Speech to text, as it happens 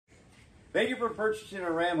Thank you for purchasing a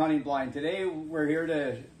ram hunting blind. Today we're here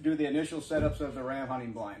to do the initial setups of the ram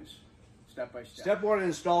hunting blinds, step by step. Step one in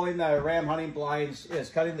installing the ram hunting blinds is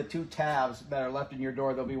cutting the two tabs that are left in your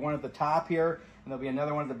door. There'll be one at the top here and there'll be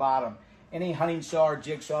another one at the bottom. Any hunting saw or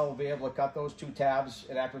jigsaw will be able to cut those two tabs,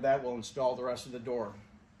 and after that we'll install the rest of the door.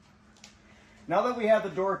 Now that we have the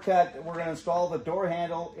door cut, we're going to install the door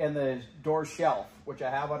handle and the door shelf, which I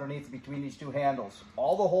have underneath between these two handles.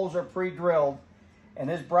 All the holes are pre-drilled, and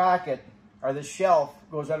this bracket, or this shelf,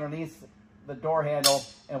 goes underneath the door handle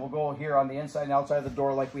and will go here on the inside and outside of the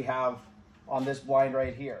door like we have on this blind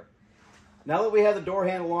right here. Now that we have the door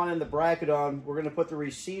handle on and the bracket on, we're going to put the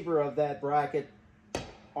receiver of that bracket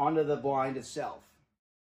onto the blind itself.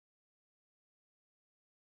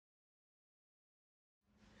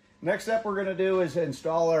 Next step we're going to do is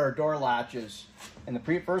install our door latches. And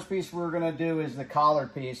the first piece we're going to do is the collar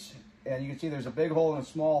piece. And you can see there's a big hole and a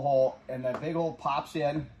small hole, and that big hole pops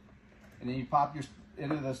in, and then you pop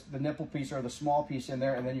into the nipple piece or the small piece in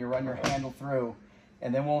there, and then you run your handle through.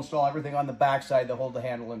 And then we'll install everything on the back side to hold the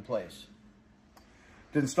handle in place.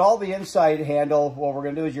 To install the inside handle, what we're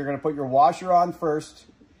going to do is you're going to put your washer on first,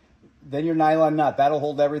 then your nylon nut. That'll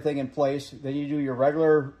hold everything in place. Then you do your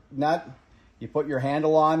regular nut. You put your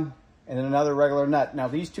handle on, and then another regular nut. Now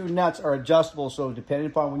these two nuts are adjustable, so depending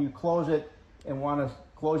upon when you close it and want to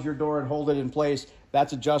close your door and hold it in place,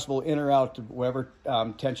 that's adjustable in or out to whatever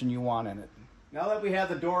tension you want in it. Now that we have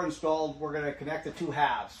the door installed, we're going to connect the two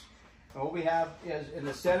halves. And what we have is in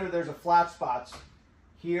the center there's a flat spots.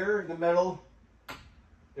 Here in the middle,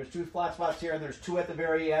 there's two flat spots here, and there's two at the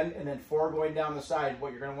very end, and then four going down the side.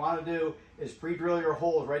 What you're going to want to do is pre-drill your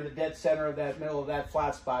holes right in the dead center of that middle of that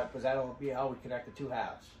flat spot, because that'll be how we connect the two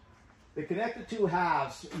halves. To connect the two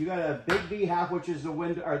halves, you got a big V half, which is the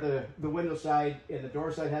window, or the window side, and the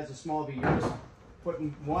door side has a small V. You're just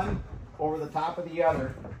putting one over the top of the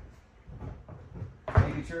other,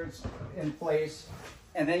 making sure it's in place.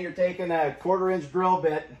 And then you're taking a 1/4-inch drill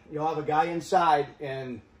bit. You'll have a guy inside,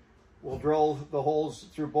 and we'll drill the holes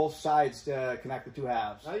through both sides to connect the two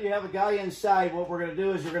halves. Now that you have a guy inside, what we're going to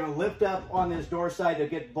do is you're going to lift up on this door side to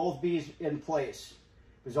get both V's in place.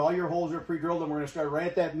 Because all your holes are pre-drilled, and we're going to start right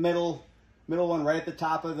at that middle one, right at the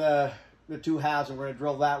top of the two halves, and we're going to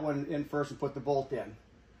drill that one in first and put the bolt in.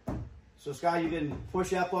 So Scott, you can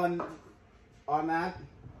push up on that.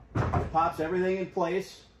 It pops everything in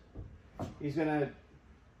place. He's going to,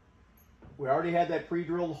 we already had that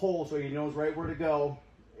pre-drilled hole, so he knows right where to go.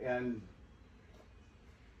 And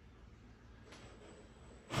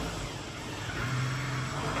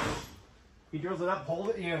he drills it up, hold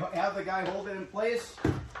it, you have the guy hold it in place.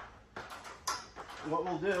 What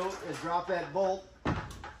we'll do is drop that bolt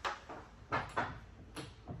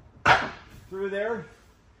through there.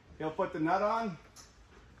 He'll put the nut on.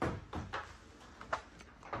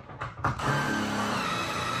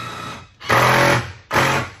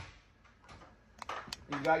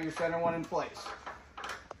 You got your center one in place.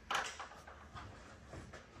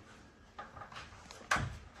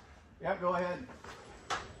 Yeah, go ahead.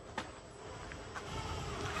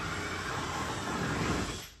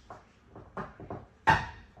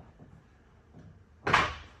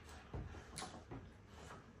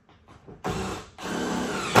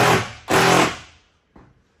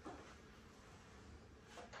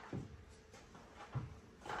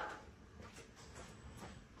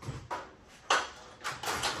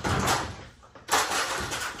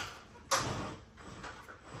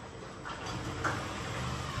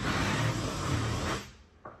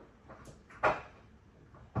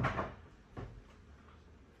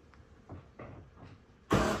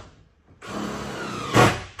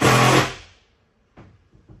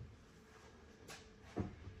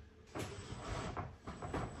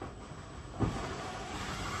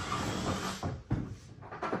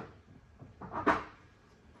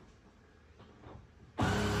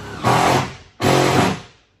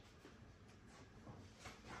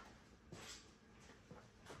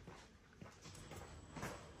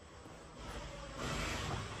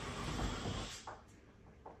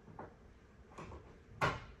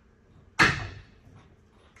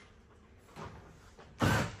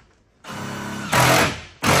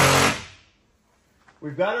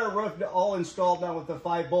 We've got our roof all installed now with the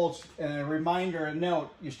 5 bolts, and a reminder, a note,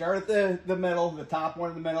 you start at the middle, the top one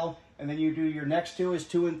in the middle, and then you do your next two is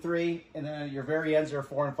 2 and 3, and then your very ends are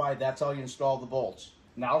 4 and 5. That's how you install the bolts.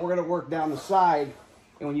 Now we're going to work down the side,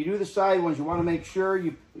 and when you do the side ones, you want to make sure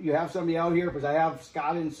you have somebody out here, because I have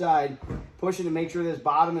Scott inside, pushing to make sure this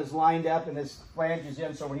bottom is lined up and this flange is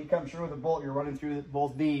in, so when he comes through with a bolt, you're running through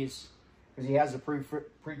both these, because he has the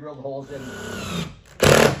pre-drilled holes in.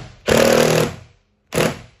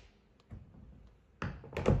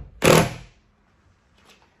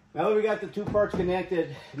 Now that we got the two parts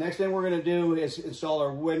connected, next thing we're going to do is install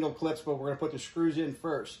our window clips, but we're going to put the screws in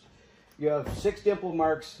first. You have 6 dimple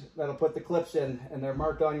marks that'll put the clips in, and they're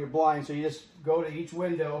marked on your blind. So you just go to each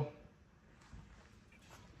window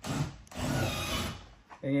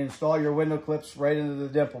and you install your window clips right into the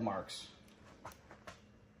dimple marks.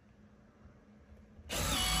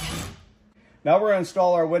 Now we're going to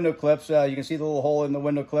install our window clips. You can see the little hole in the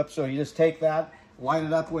window clip. So you just take that, line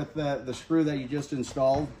it up with the screw that you just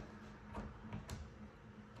installed.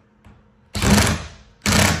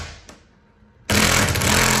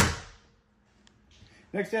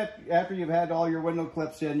 Next step, after you've had all your window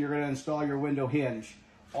clips in, you're going to install your window hinge.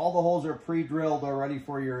 All the holes are pre-drilled already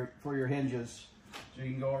for your hinges. So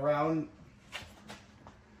you can go around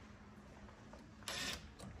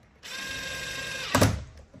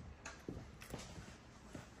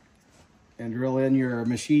and drill in your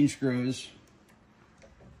machine screws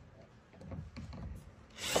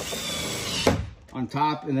on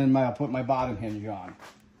top, and then I'll put my bottom hinge on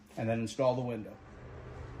and then install the window.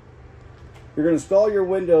 You're going to install your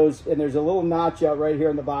windows, and there's a little notch out right here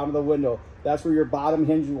in the bottom of the window. That's where your bottom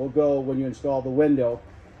hinge will go when you install the window.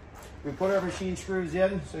 We put our machine screws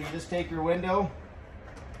in, so you just take your window,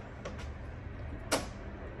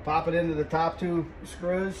 pop it into the top 2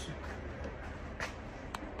 screws.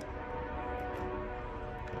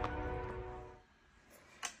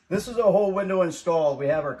 This is a whole window installed. We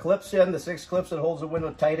have our clips in, the 6 clips that holds the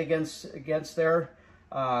window tight against there.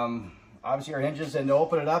 Obviously our hinges, and to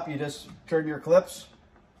open it up, you just turn your clips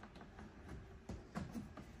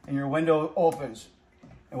and your window opens.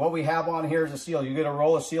 And what we have on here is a seal. You get a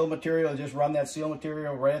roll of seal material and just run that seal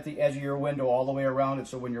material right at the edge of your window all the way around it,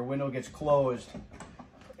 so when your window gets closed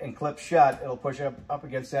and clipped shut, it'll push up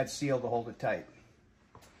against that seal to hold it tight.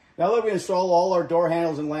 Now that we install all our door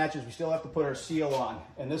handles and latches, we still have to put our seal on.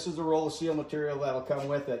 And this is the roll of seal material that'll come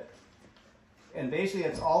with it. And basically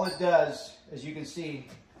that's all it does. As you can see,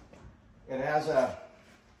 it has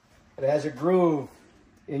a groove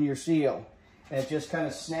in your seal, and it just kind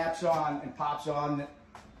of snaps on and pops on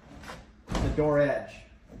the door edge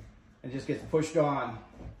and just gets pushed on.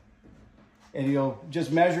 And you'll just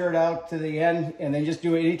measure it out to the end, and then just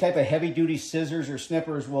do any type of heavy duty scissors or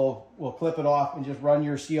snippers will clip it off and just run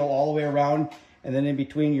your seal all the way around, and then in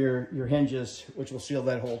between your hinges, which will seal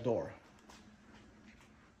that whole door.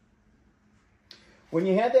 When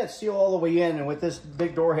you have that seal all the way in, and with this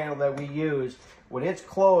big door handle that we use, when it's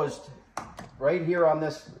closed right here on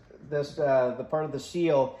the part of the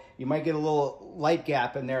seal, you might get a little light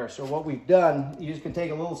gap in there. So what we've done, you just can take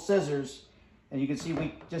a little scissors, and you can see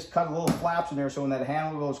we just cut a little flaps in there, so when that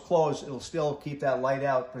handle goes closed, it'll still keep that light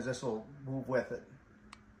out, because this will move with it.